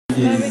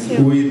Is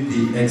with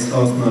the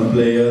ex-Arsenal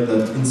player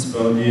that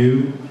inspired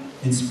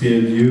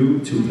you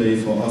to play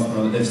for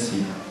Arsenal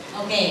FC?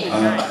 Okay.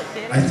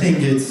 I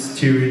think it's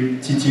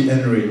Titi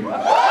Henry.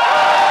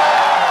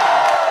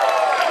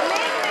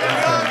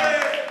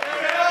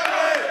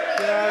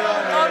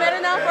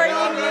 Meron na for you,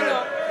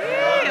 no?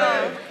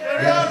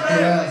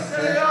 Yes.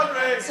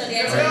 So the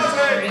answer is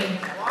Henry.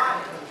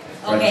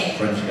 Okay.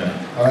 French guy.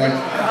 Alright,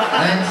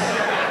 next.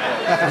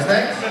 Who's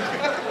next?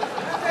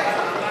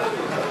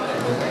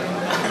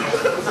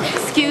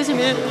 Excuse me,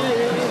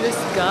 this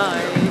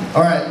guy.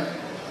 Alright.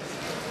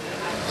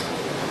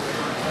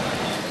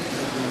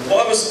 What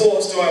other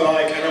sports do I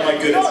like and am I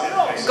good at it?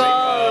 Basically?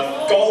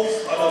 Golf. Golf.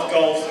 I love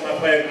golf and I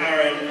play with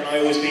Aaron and I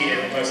always beat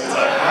him most of the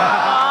time.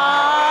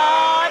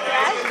 Oh, I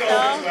play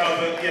golf as well,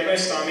 but yeah,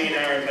 most of the time me and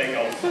Aaron play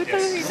golf.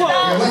 Yes.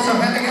 Yeah, what's your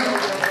hand again?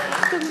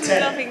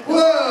 10.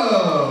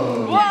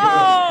 Whoa!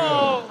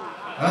 Whoa!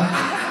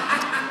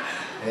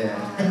 Yeah.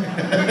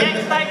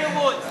 Next Tiger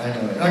Woods. I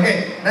know it. Okay,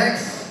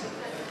 next.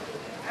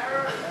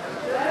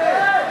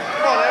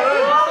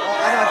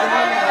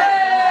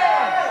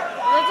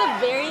 That's a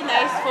very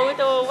nice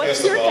photo.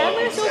 What's your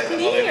camera so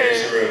clear?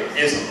 Giroud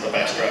isn't the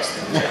best dressed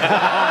in the gym.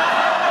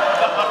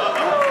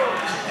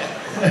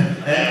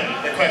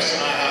 The question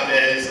I have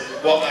is,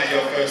 what are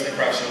your first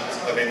impressions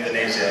of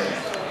Indonesia?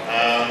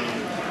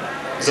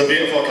 It's a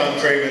beautiful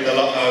country with a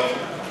lot of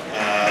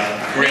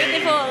green.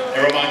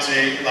 It reminds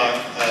me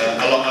like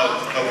a lot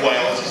of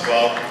Wales as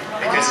well,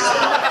 because it's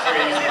a lot of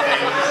trees and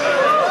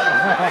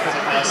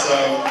things.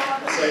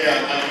 So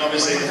yeah, and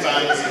obviously the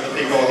fans and the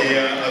people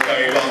here are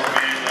very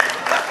welcoming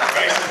and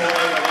very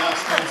supportive of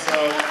Arsenal.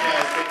 So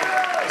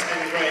yeah, it's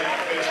been a great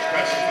first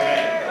impression for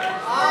me.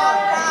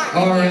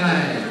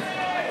 Alright.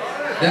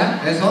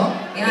 Yeah, that's all?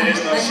 Yeah. It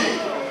is no sheep.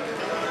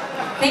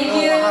 Thank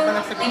you.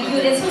 Thank you.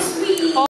 That's so sweet.